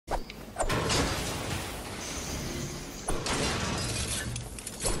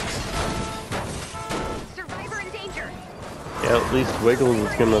at least Wiggles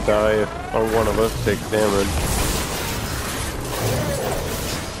is gonna die if one of us takes damage.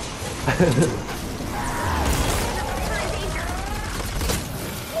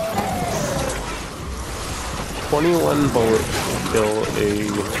 21 bullets kill a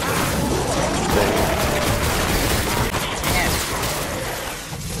thing.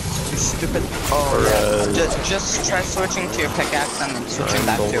 You stupid. Oh, yeah. Just try switching to your pickaxe and then switching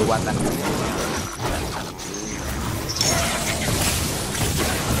back to your weapon.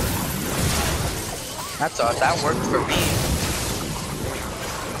 That's all. That worked for me.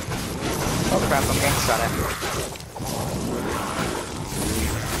 Oh crap, I'm getting shot at.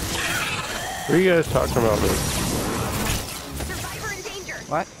 What are you guys talking about, dude? Survivor in danger.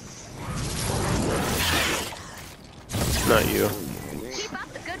 What? Not you. Keep up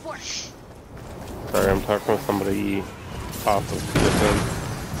the good work. Sorry, I'm talking with somebody off of PSN.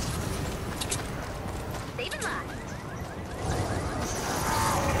 Saving lives.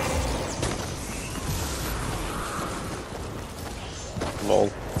 Lol.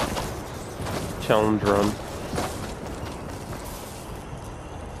 Challenge run.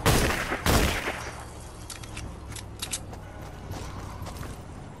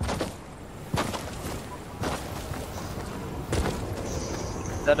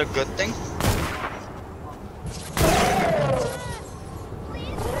 Is that a good thing?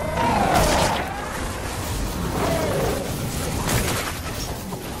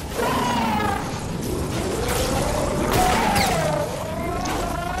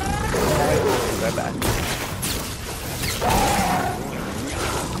 Right back.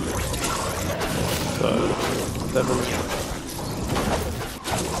 Seven.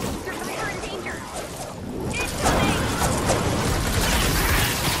 Survivor in danger.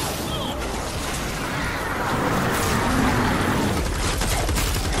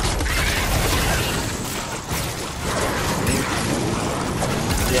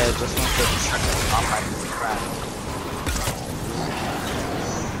 Yeah, it just wants to check on my crap.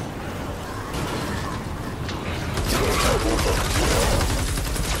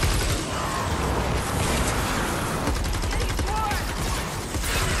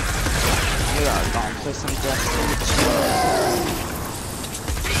 We are going to some destiny.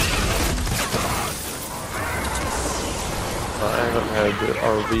 I haven't had the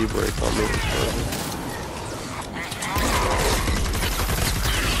RV break on me.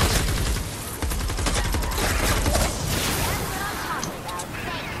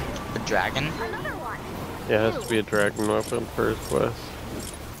 A dragon? Another one. Yeah, it has to be a dragon weapon for his quest.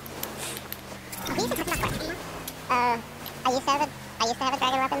 I used to have a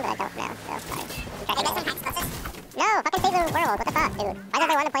dragon weapon, but I don't now, so sorry. No, fucking save the world, what the fuck, dude? Why does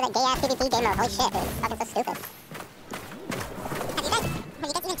they want to play that gay-ass PvP game mode? Holy shit, dude. It's fucking so stupid. Have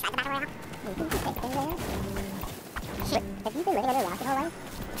you guys even tried the Battle Royale? Shit, have you been living under a rock your whole life?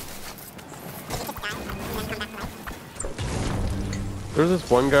 Did you just die and then come back to life? There's this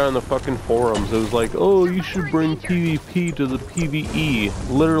one guy on the fucking forums that was like, oh, you should bring PvP to the PvE.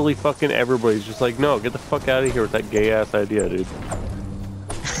 Literally fucking everybody's just like, no, get the fuck out of here with that gay ass idea, dude.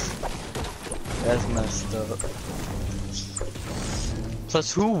 That's messed up.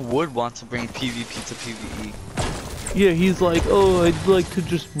 Plus, who would want to bring PvP to PvE? Yeah, he's like, oh, I'd like to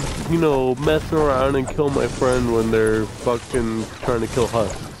just, you know, mess around and kill my friend when they're fucking trying to kill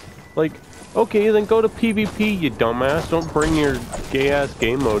husks. Like, okay, then go to PvP, you dumbass. Don't bring your gay-ass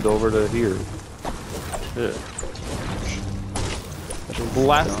game mode over to here. Shit. The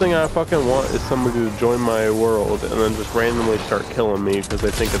last thing I fucking want is somebody to join my world and then just randomly start killing me because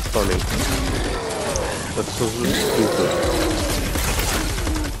they think it's funny. That's so stupid.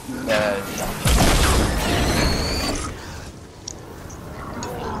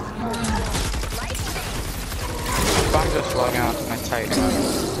 I'm just logging out to my Titan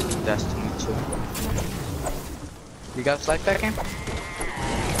Destiny 2. You guys like that game?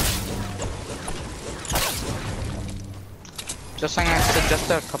 Just saying, I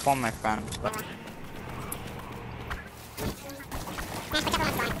suggested a couple of my friends, but...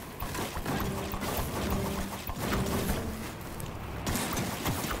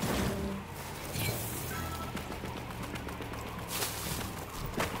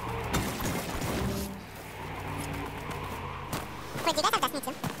 Wait, do you guys have Destiny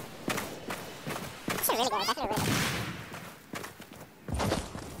 2? That's really good, that's really good.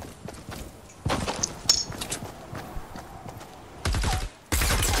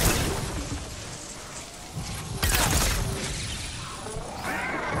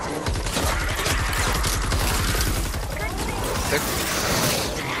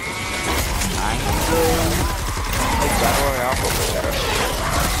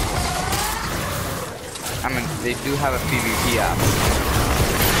 I mean, they do have a PvP app.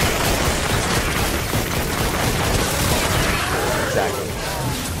 Exactly.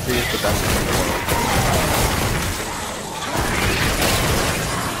 It is the best thing in the world.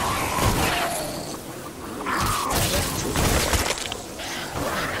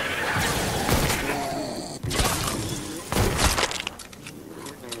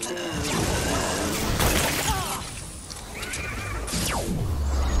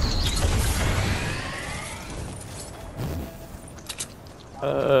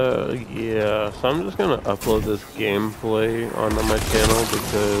 Yeah, so I'm just gonna upload this gameplay onto my channel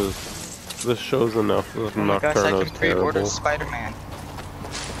because this shows enough of Oh my gosh, I Nocturno's can pre-order terrible. Spider-Man.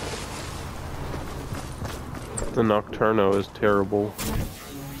 The Nocturno is terrible.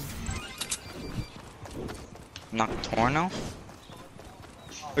 Nocturno?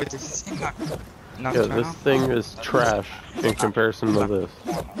 Wait, did you say Yeah, Nocturno? this thing is trash in comparison to this.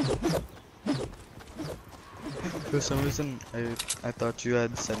 For some reason, I thought you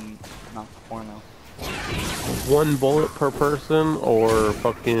had said Nocturno. 1 bullet per person or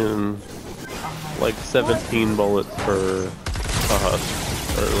fucking like 17 bullets per husk.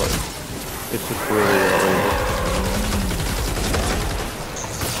 Or like, it's just really outrageous.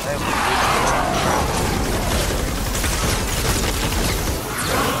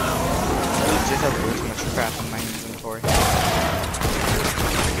 I just have way too much crap in my inventory.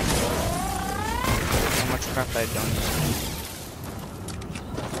 So much crap that I don't need.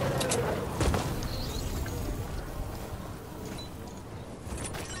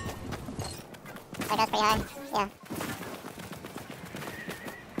 That goes pretty hard. Yeah.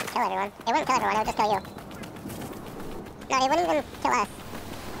 Kill everyone. It wouldn't kill everyone, it would just kill you. No, it wouldn't even kill us.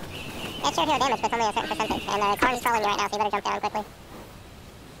 It's sure hero damage, but it's only a certain percentage. And Corn's trolling you right now, so you better jump down quickly.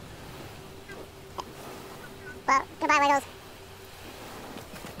 Well, goodbye, Wiggles.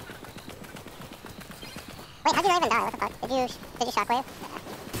 Wait, how'd you not even die? What the fuck? Did you shockwave?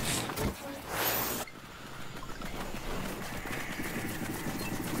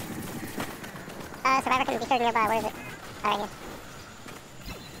 Survivor can be sure nearby. Where is it? Oh, right here.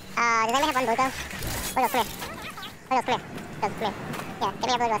 Does anybody have one blue though? Wiggles, come here. Wiggles, come here. Wiggles, come here. Yeah, give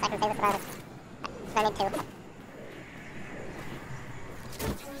me a blue so I can save the survivor. I need 2.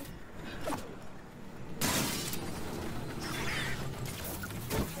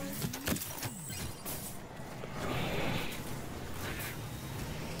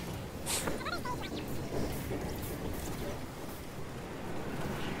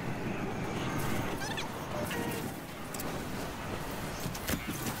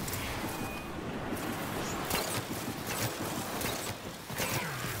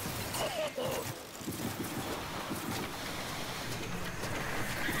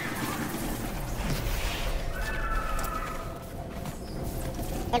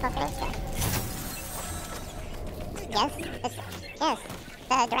 Yes, yes.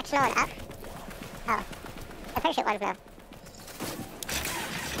 The directional and up. Oh, the parachute ones now.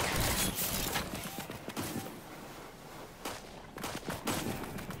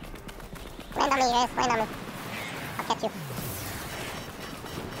 Land on me, you guys. Land on me. I'll catch you.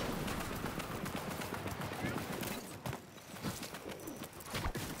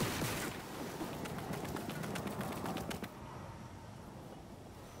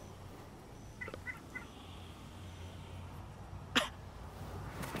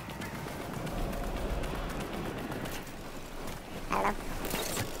 I don't know.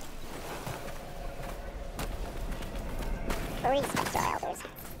 Respect our elders.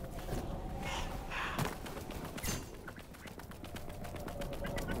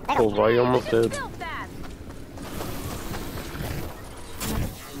 Oh, why you almost dead? Built that.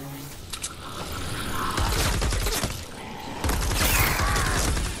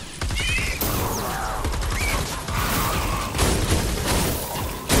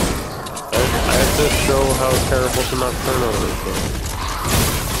 I have to show how terrible the Nocturno is.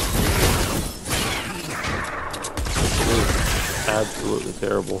 It is absolutely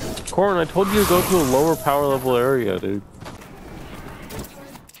terrible. Corn, I told you to go to a lower power level area, dude.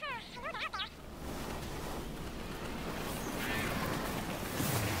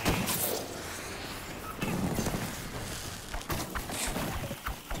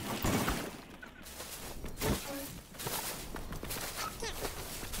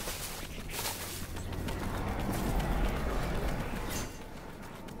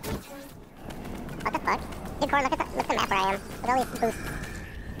 What the fuck? Dude, Corn, look at the map where I am. Look at all these boosts.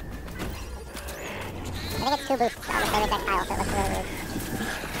 I think it's 2 boosts on the same exact tile, so it looks really weird.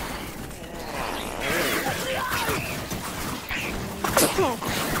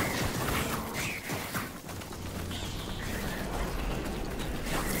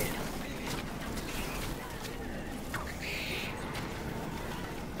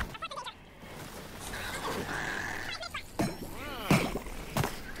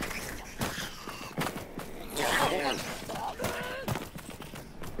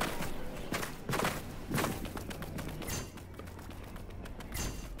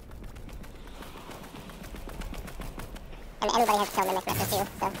 And anybody has to kill Mimic Rifters too,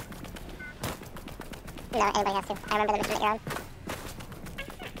 so. No, anybody has to. I remember the mission that you're on.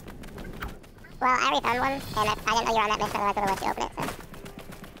 Well, I already found one, and I didn't know you were on that mission, otherwise I would have let you open it, so.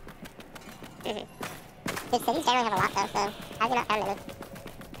 Dude, cities generally have a lot though, so how'd you not found it?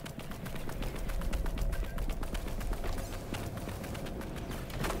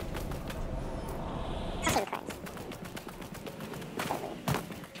 Fucking Christ.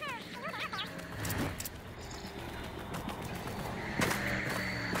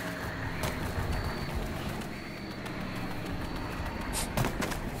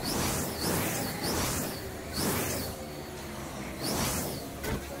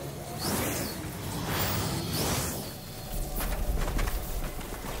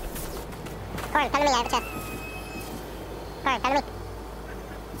 Corn, come to me, I have a chest. Corn, come to me.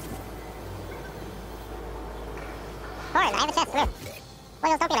 Corn, I have a chest, come here.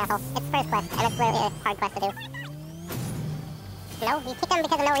 Well, don't be an asshole. It's the first quest, and it's literally a hard quest to do. No, you kick him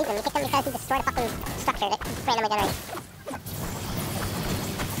because of no reason. You kick him because he destroyed a fucking structure that randomly generated.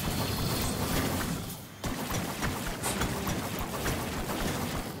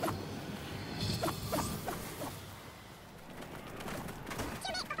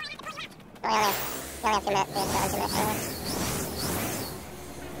 You only have 2 minutes, dude. So 2 minutes.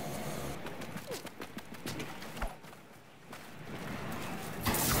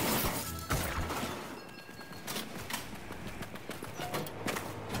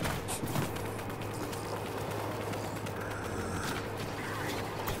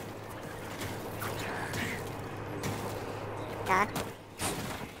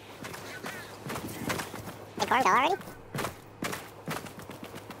 Did Corn go already?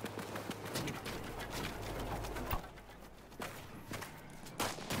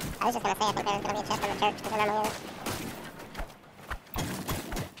 I was just gonna say, I think there's gonna be a chest in the church, because there normally is.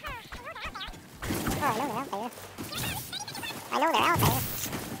 Oh, I know they're out there. I know they're out there.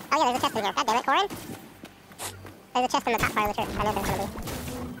 Oh yeah, there's a chest in here. God damn it, Corin. There's a chest in the top part of the church. I know there's gonna be.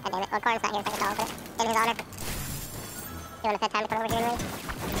 God damn it. Well, Corin's not here, so I guess I'll open it. In his honor. You wanna set time to come over here anyway?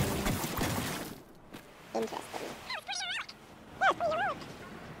 Interesting.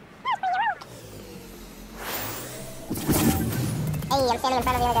 Hey, I'm standing in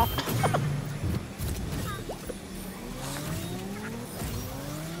front of the other guy.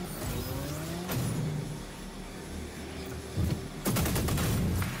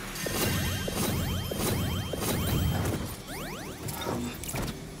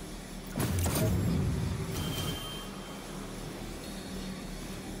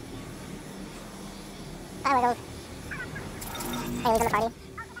 Bye, Wiggles. Are you leaving the party?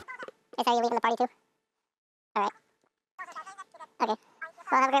 Is are you leaving the party too? Alright. Okay.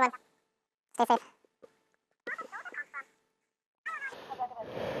 Well, have a great one. Stay safe.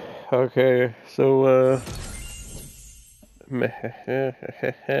 Okay, so,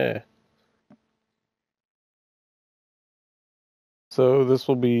 so this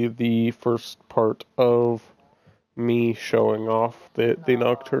will be the first part of me showing off that the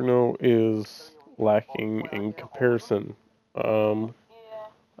Nocturno is lacking in comparison.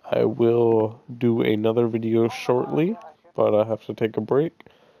 I will do another video shortly, but I have to take a break,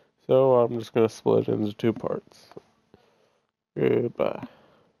 so I'm just going to split it into 2 parts. Goodbye.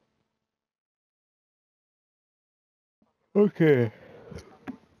 Okay,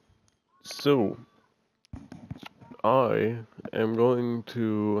 so I am going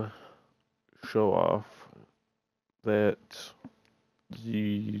to show off that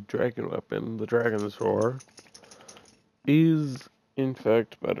the dragon weapon, the Dragon's Roar, is in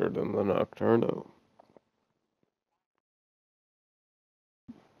fact better than the Nocturno.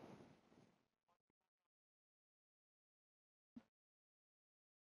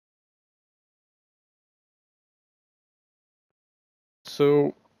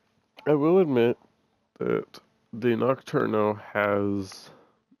 So, I will admit that the Nocturno has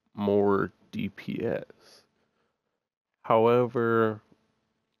more DPS. However,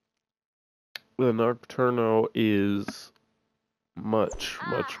 the Nocturno is much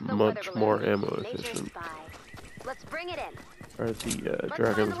more ammo efficient. Let's bring it in. Or the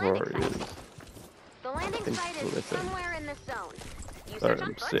Dragon's Roar is. The landing site is somewhere in this zone. Sorry,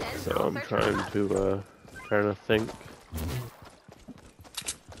 I'm sick, so I'm trying to think.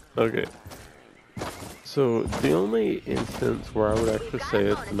 Okay. So the only instance where I would actually say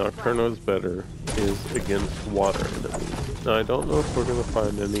that the Nocturno is better is against water enemies. Now I don't know if we're gonna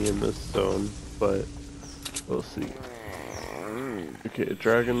find any in this zone, but we'll see. Okay,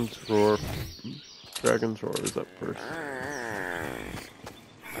 Dragon's Roar is up first.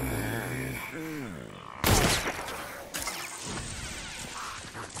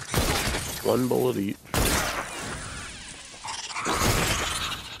 One bullet each.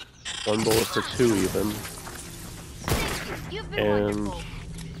 1 bullet for 2 even. You've been And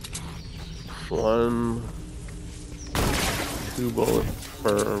wonderful. 2 bullets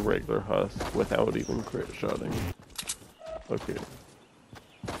for a regular husk without even crit shotting. Okay.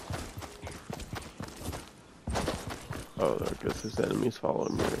 Oh, I guess there's enemies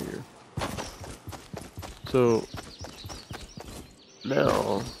following me right here. So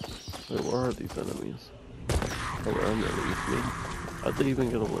now, wait, where are these enemies? Oh, they're underneath me. How'd they even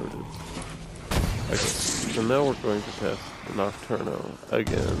get alerted? Okay, so now we're going to test the Nocturno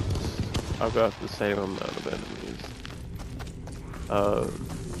against about the same amount of enemies.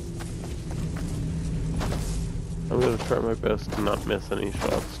 I'm going to try my best to not miss any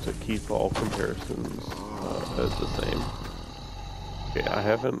shots to keep all comparisons as the same. Okay, I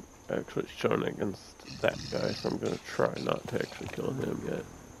haven't actually shown against that guy, so I'm going to try not to actually kill him yet.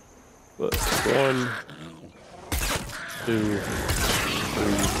 But 1, 2, 3,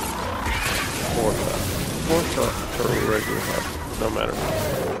 4 shots. 4 shots for a regular shot, no matter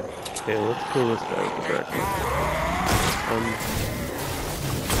what. Okay, let's kill this guy with the dragon. 1,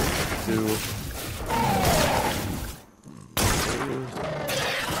 2, 3.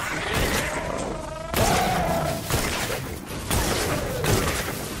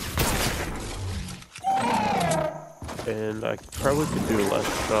 And I probably could do less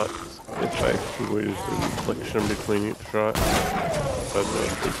shots if I actually waited for the infliction between each shot. But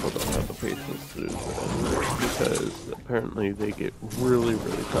most people don't have the patience to do that because apparently they get really,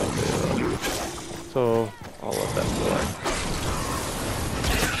 really tough AR. So I'll let that fly.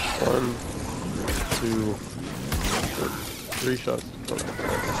 1, 2, 3 shots to focus.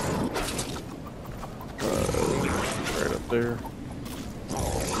 Right up there.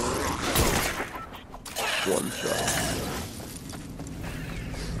 1 shot.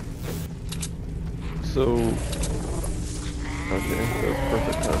 So, okay, that's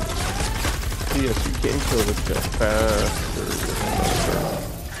perfect time. Yes, you can kill this guy faster,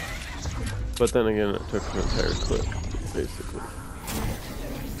 but then again, it took an entire clip, basically.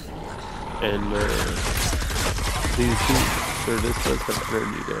 And these this does have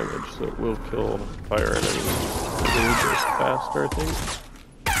energy damage, so it will kill fire enemies a little bit faster, I think.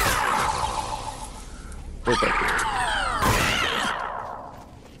 But that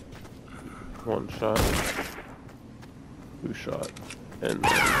 1 shot, 2 shot, and then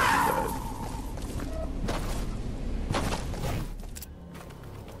died.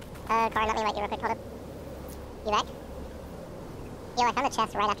 Car, let me write you real quick, hold up. You back? Yo, I found a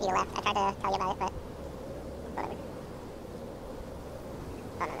chest right after you left. I tried to tell you about it, but whatever.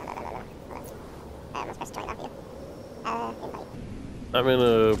 Oh, no. Hold on. I almost pressed join after you. Invite. I'm in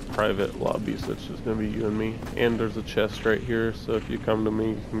a private lobby, so it's just gonna be you and me. And there's a chest right here, so if you come to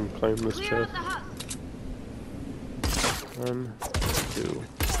me, you can claim this Clear chest. out the 1, 2,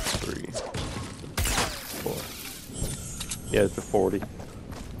 3, 4. Yeah, it's a 40.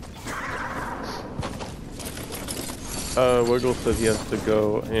 Wiggle said he has to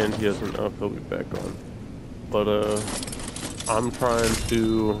go, and he doesn't know if he'll be back on. But, I'm trying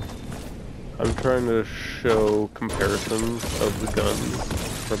to show comparisons of the guns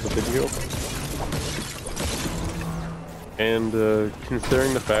for the video. And,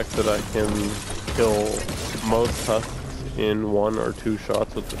 considering the fact that I can kill most husks in 1 or 2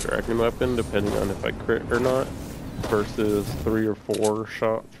 shots with the dragon weapon, depending on if I crit or not, versus 3 or 4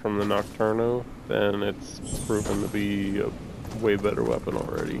 shots from the Nocturno, then it's proven to be a way better weapon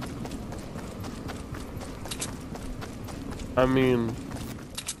already. I mean,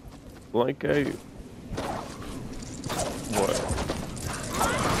 like what?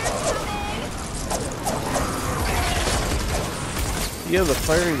 Yeah, the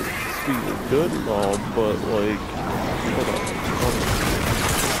firing speed is good and all, but like, hold on.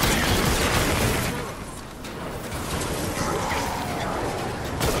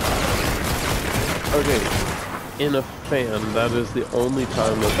 Okay, in a fan, that is the only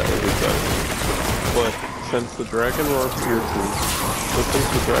time that would be better. But since the Dragon Roar pierces,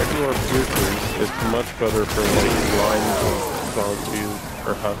 it's much better for like line zombies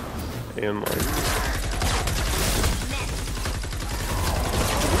or husks and like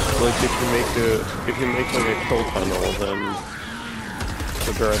if you make like a kill tunnel, then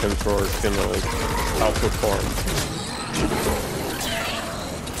the Dragon's Roar is gonna like outperform.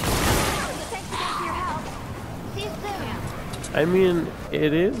 I mean,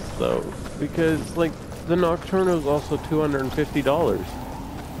 it is though, because like the Nocturno is also $250.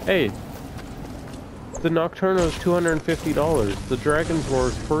 Hey, the Nocturno is $250. The Dragon's Roar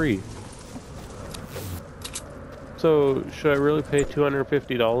is free. So should I really pay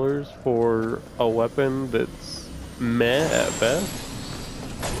 $250 for a weapon that's meh at best?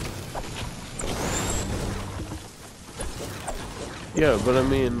 Yeah, but I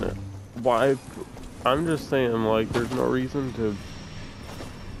mean, why? I'm just saying, like, there's no reason to.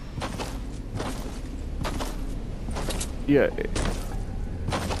 Yeah.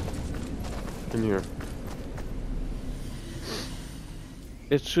 In here.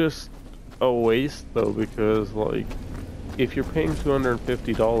 It's just a waste, though, because, like, if you're paying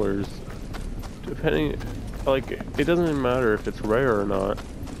 $250, depending, like, it doesn't even matter if it's rare or not.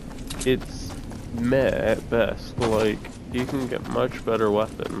 It's meh at best. Like, you can get much better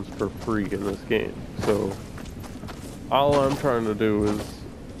weapons for free in this game. So, all I'm trying to do is,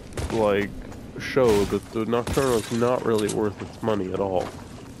 like, show that the Nocturno is not really worth its money at all.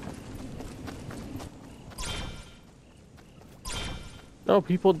 No,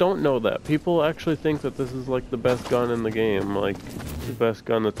 people don't know that. People actually think that this is, like, the best gun in the game. Like, the best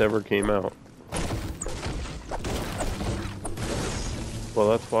gun that's ever came out. Well,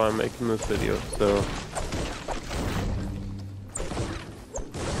 that's why I'm making this video, so...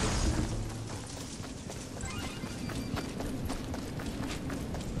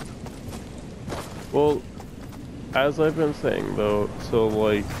 Well, as I've been saying, though, so,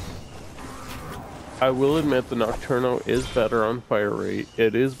 like... I will admit the Nocturno is better on fire rate,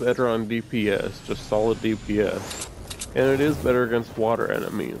 it is better on DPS, just solid DPS, and it is better against water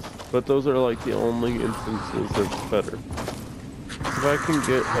enemies, but those are, like, the only instances that's better. If I can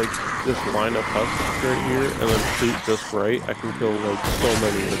get, like, this line of husks right here, and then shoot just right, I can kill, like, so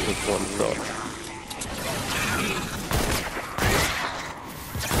many with just one shot.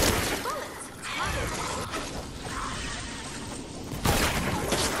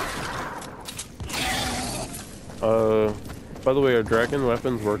 By the way, are dragon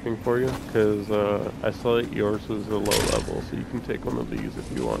weapons working for you? Because, I saw that yours was a low level, so you can take one of these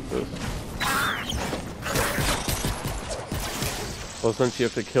if you want this. Well, since you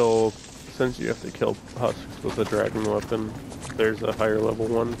have to kill husks with a dragon weapon, there's a higher level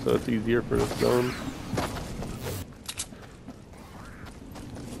one, so it's easier for this zone.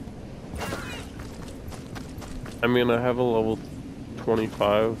 I mean, I have a level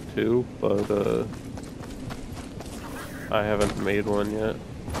 25 too, but, I haven't made one yet.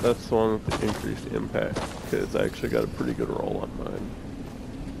 That's the one with the increased impact, because I actually got a pretty good roll on mine.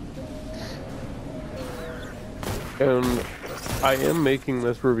 And I am making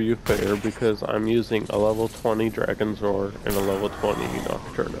this review fair because I'm using a level 20 Dragon's Roar and a level 20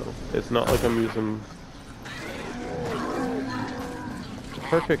 Nocturno. It's not like I'm using...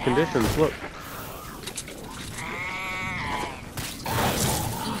 Perfect conditions, look!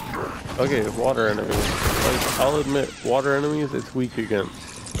 Okay, water enemies. Like, I'll admit, water enemies, it's weak against.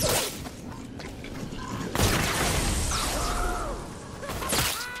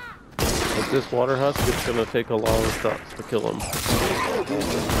 Like, this water husk, it's gonna take a lot of shots to kill him.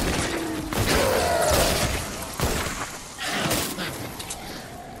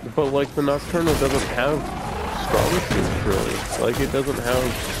 But, like, the Nocturno doesn't have strong suits, really. Like, it doesn't have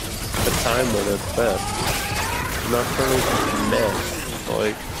a time at its best. Nocturno's just meh.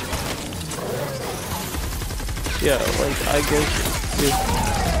 Like... Yeah, like, I guess if...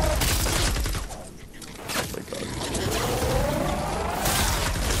 Oh my god.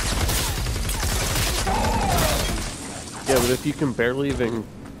 Yeah, but if you can barely even...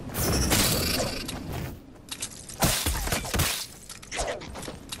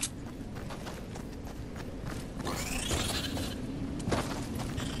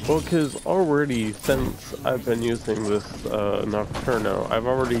 Well, because already, since I've been using this Nocturno, I've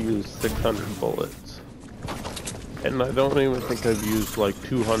already used 600 bullets. And I don't even think I've used like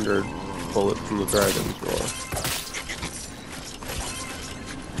 200 bullets from the Dragon's Roar.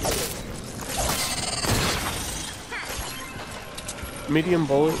 Medium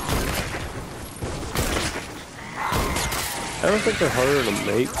bullet. I don't think they're harder to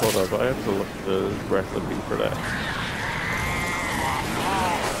make. Hold up, I have to look at the recipe for that.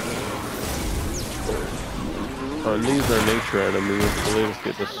 And these are nature enemies, so they just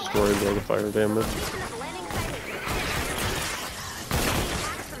get destroyed by the fire damage.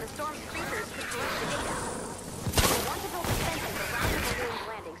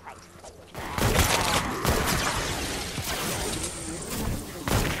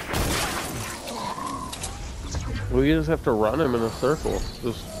 We just have to run them in a circle,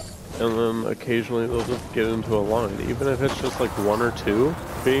 and then occasionally they'll just get into a line. Even if it's just like one or two,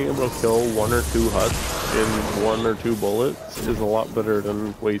 being able to kill one or two husks in 1 or 2 bullets is a lot better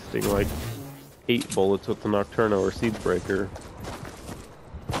than wasting like 8 bullets with the Nocturno or Siegebreaker.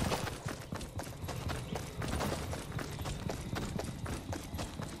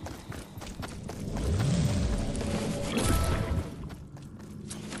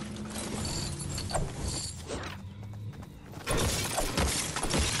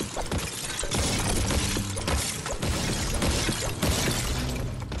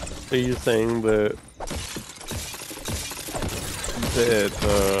 Are you saying that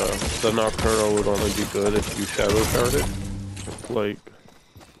the Nocturno would only be good if you shadow shard it? Like,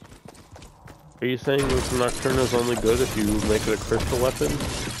 are you saying that the Nocturno is only good if you make it a crystal weapon?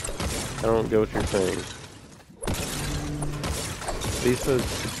 I don't get what you're saying. He says...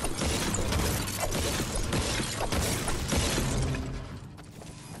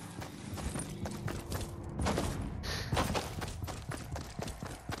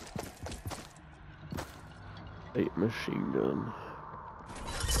 Light machine gun.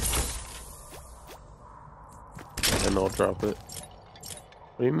 And I'll drop it.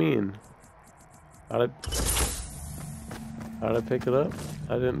 What do you mean? How'd I pick it up?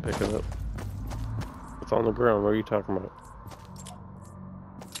 I didn't pick it up. It's on the ground. What are you talking about?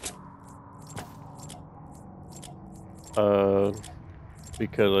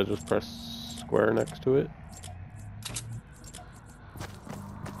 Because I just pressed square next to it.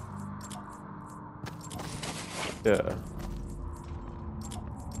 Yeah.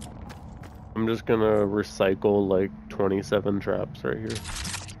 I'm just gonna recycle like 27 traps right here.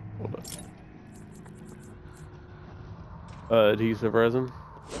 Hold on. Adhesive resin.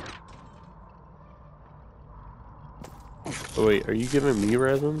 Oh wait, are you giving me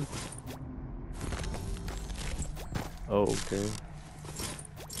resin? Oh, okay.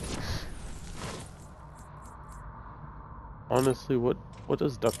 Honestly, what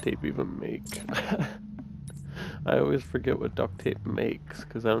does duct tape even make? I always forget what duct tape makes,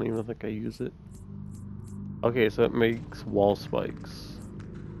 because I don't even think I use it. Okay, so it makes wall spikes.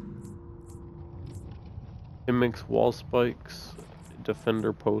 It makes wall spikes,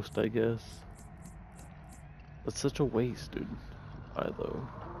 defender post, I guess. That's such a waste, dude. Why though?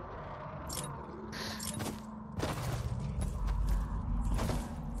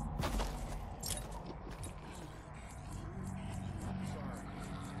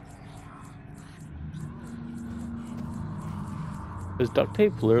 Is duct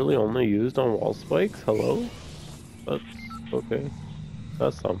tape literally only used on wall spikes? Hello? That's okay.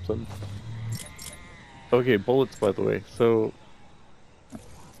 That's something. Okay, bullets, by the way. So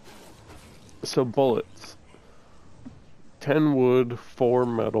bullets. 10 wood, 4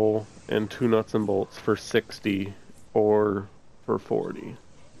 metal, and 2 nuts and bolts for 60 or for 40.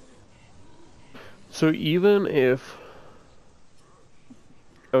 So even if...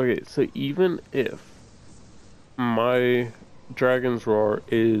 Okay, so even if my Dragon's Roar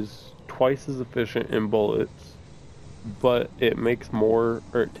is twice as efficient in bullets, but it makes more,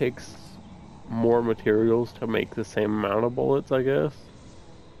 or it takes more materials to make the same amount of bullets, I guess,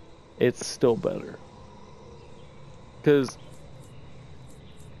 it's still better. Because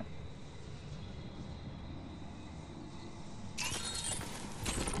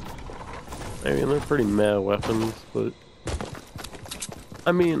I mean, they're pretty meh weapons, but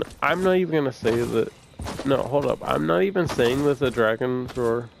I mean, I'm not even gonna say that. No, hold up. I'm not even saying that the Dragon's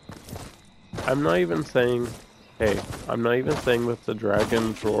Roar. I'm not even saying. Hey, I'm not even saying that the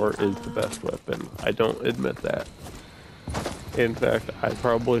Dragon's Roar is the best weapon. I don't admit that. In fact, I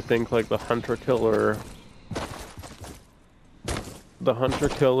probably think like the Hunter Killer,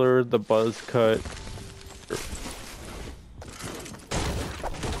 the Buzz Cut.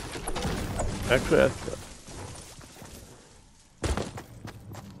 Actually,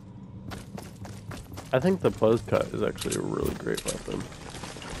 I think the Buzz Cut is actually a really great weapon.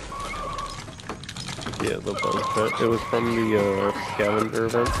 Yeah, the Buzz Cut. It was from the scavenger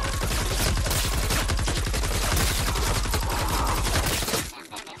event.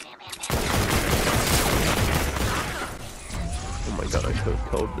 Oh my god, I could have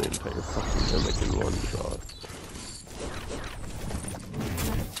killed the entire fucking mimic in one shot.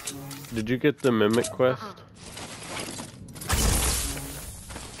 Did you get the mimic quest?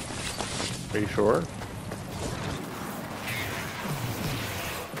 Are you sure?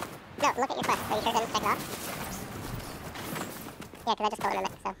 No, look at your quest. Are you sure it didn't check it off? Yeah, because I just killed a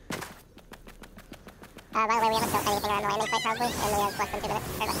mimic, so. By the way, we haven't built anything around the landing site probably, and we have less than 2 minutes,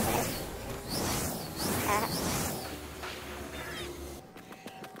 or less than 2 minutes.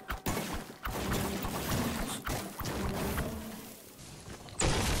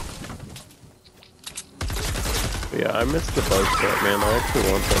 Yeah, I missed the Buzz Cut, man. I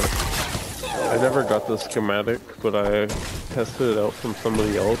actually want that. I never got the schematic, but I tested it out from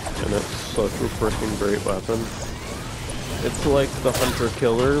somebody else, and it's such a freaking great weapon. It's like the Hunter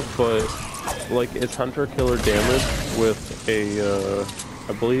Killer, but like it's Hunter Killer damage with a,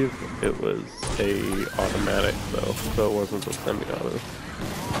 I believe it was a automatic though, so it wasn't a semi-auto.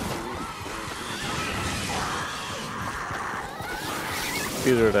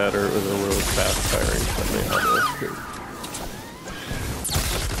 Either that or it was a really fast firing semi-auto too.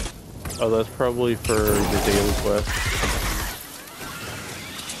 Oh, that's probably for the daily quest.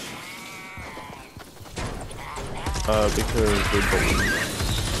 Because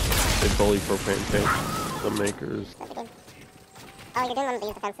they bully propane tanks, the makers. Oh, you're doing one of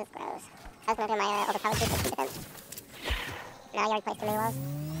these defenses, gross. I was gonna do my overpowered 360 defense. No, you already placed too many walls.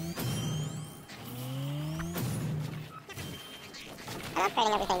 I'm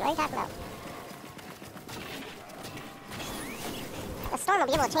upgrading everything, what are you talking about? The storm will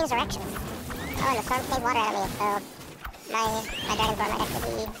be able to change directions. Oh, and the storm stays water enemies, so my dragon's roar might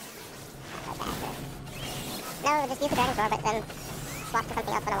actually be a bastard. No, just use the dragon's roar, but then swap to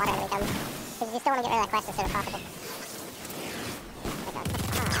something else when a water enemy comes. Because you still want to get rid of that quest as soon as possible.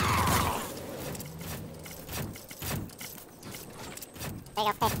 There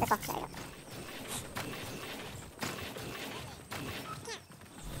you go, hey, this one, there you go.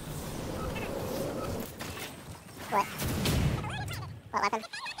 What? What weapon?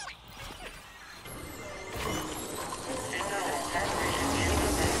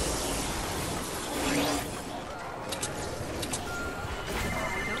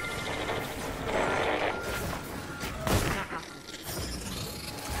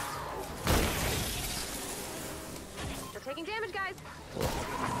 They're taking damage, guys.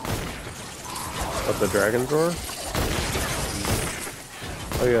 What, the dragon's roar?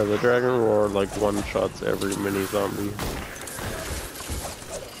 Oh yeah, the dragon roar like one-shots every mini zombie.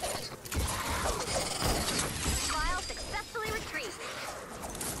 File successfully retrieved.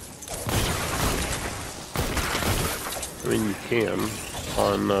 I mean, you can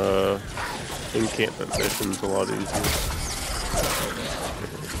on encampment missions a lot easier.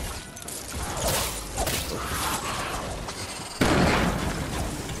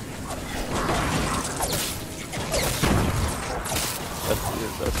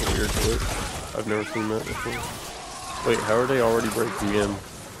 That's a weird glitch. I've never seen that before. Wait, how are they already breaking in?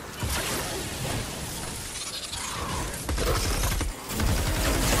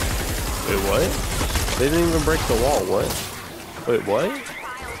 Wait, what? They didn't even break the wall, what? Wait, what?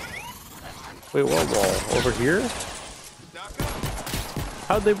 Wait, what wall? Over here?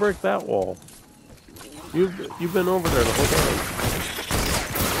 How'd they break that wall? You've been over there the whole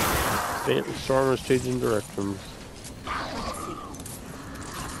time. Storm is changing directions.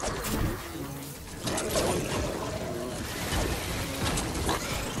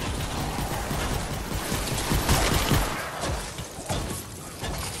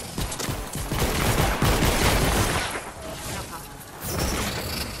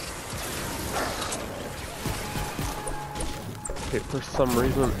 Okay, for some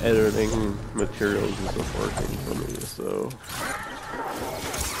reason editing materials isn't working for me, so...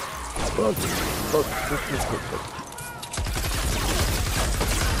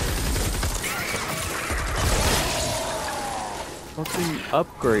 Fucking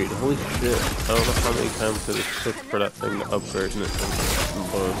upgrade, holy shit. I don't know how many times it took for that thing to upgrade and it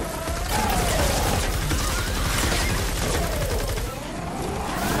didn't bug.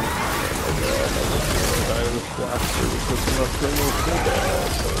 Blaster because Nocturno is so bad.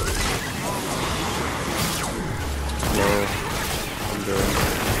 No, I'm good.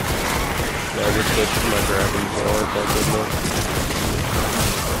 Yeah, I just switched my grabbing power, is that good enough?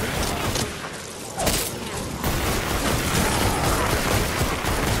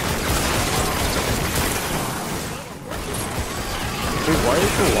 Hey, why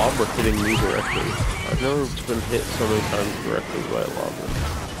is the lava hitting me directly? I've never been hit so many times directly by lava.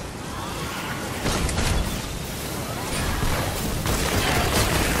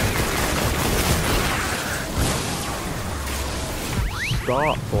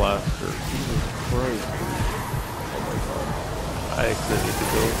 Stop, blaster. Jesus Christ. Oh my god. I actually need to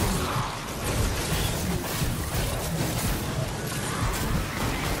go.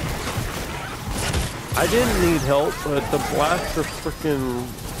 I didn't need help, but the blaster freaking...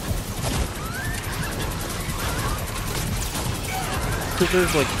 Because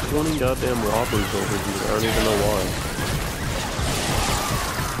there's like 20 goddamn robbers over here. I don't even know why.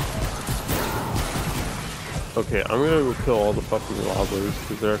 Okay, I'm gonna go kill all the fucking robbers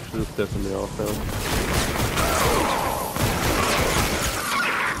because they're actually just pissing me off now.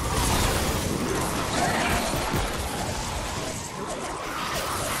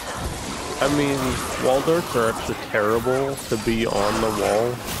 I mean, wall darts are actually terrible to be on the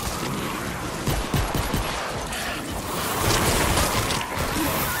wall.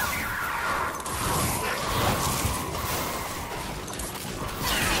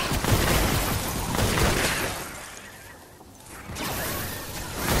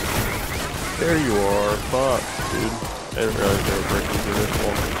 There you are. Fuck, dude. I didn't realize they were breaking through this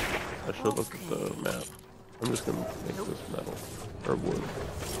wall. I should look at the map. I'm just gonna make this metal. Or wood.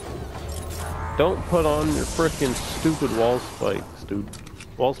 Don't put on your frickin' stupid wall spikes, dude.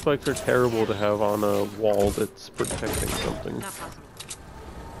 Wall spikes are terrible to have on a wall that's protecting something.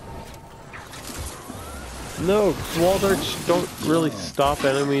 No, wall darts don't really stop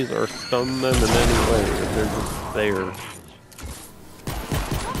enemies or stun them in any way. They're just there.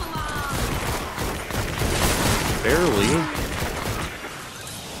 Barely.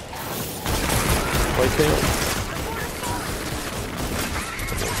 Like that.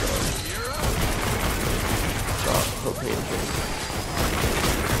 God, so painful.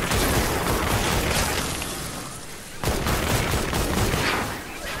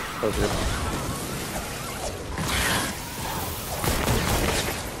 Okay.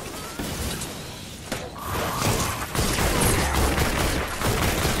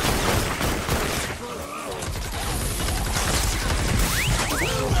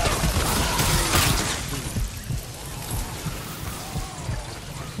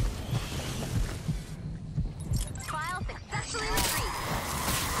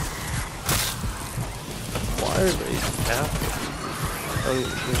 Why are they after?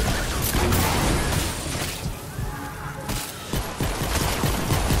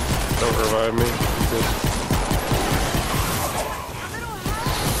 Don't revive me.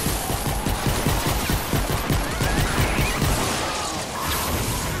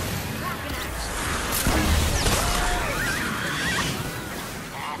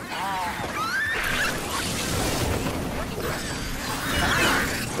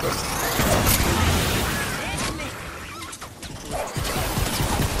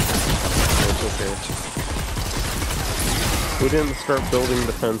 We didn't start building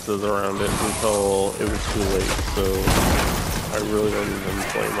defenses around it until it was too late, so I really don't even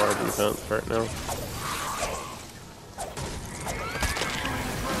blame our defense right now.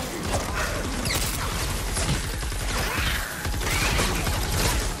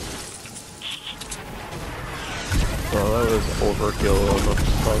 Well, that was overkill, almost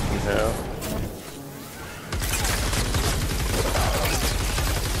fucking half.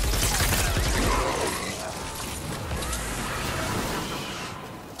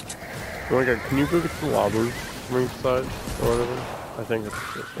 Oh my god, can you go get the lobbies from each side, or whatever? I think it's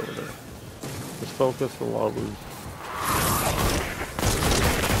just over there. Just focus the lobbies.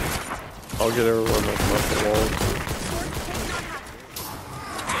 I'll get everyone up off the walls.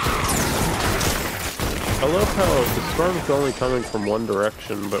 I love how the storm's only coming from one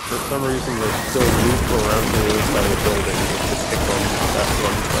direction, but for some reason there's still loop around the other side of the building to pick on that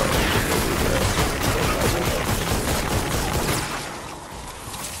one side.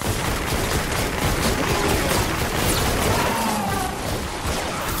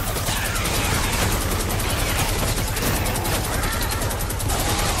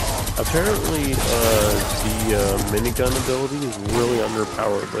 Apparently, the minigun ability is really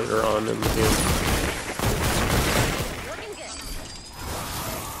underpowered later on in the game.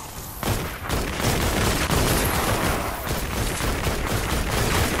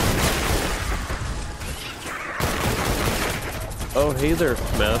 Oh, hey there,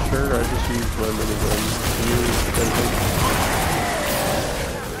 Smasher. I just used my minigun. Can you send him?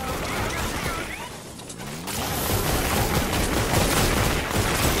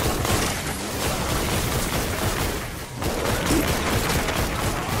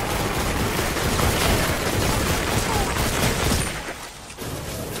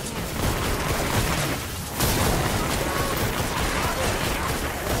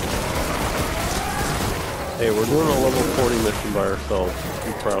 Hey, we're doing a level 40 mission by ourselves.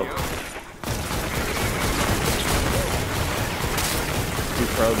 Be proud. Be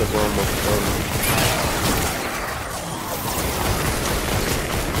proud that we're almost done.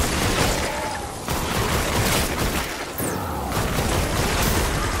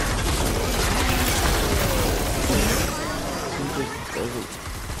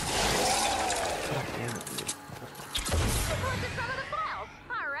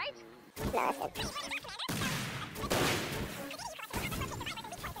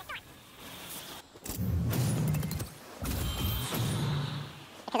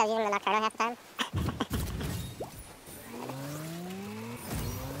 Because I was using the Nocturno half the time.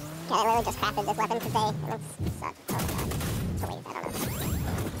 Yeah, they literally just crafted this weapon today. It looks suck. Oh god. So wait, I don't know.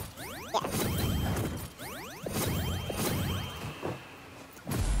 Yeah.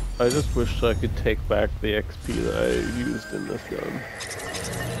 I just wish I could take back the XP that I used in this gun.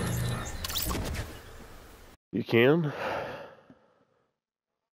 You can?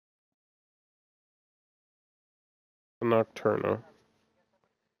 Nocturno.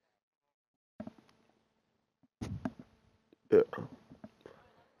 Yeah.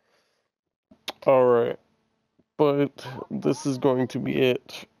 Alright. But this is going to be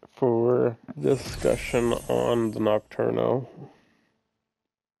it for discussion on the Nocturno.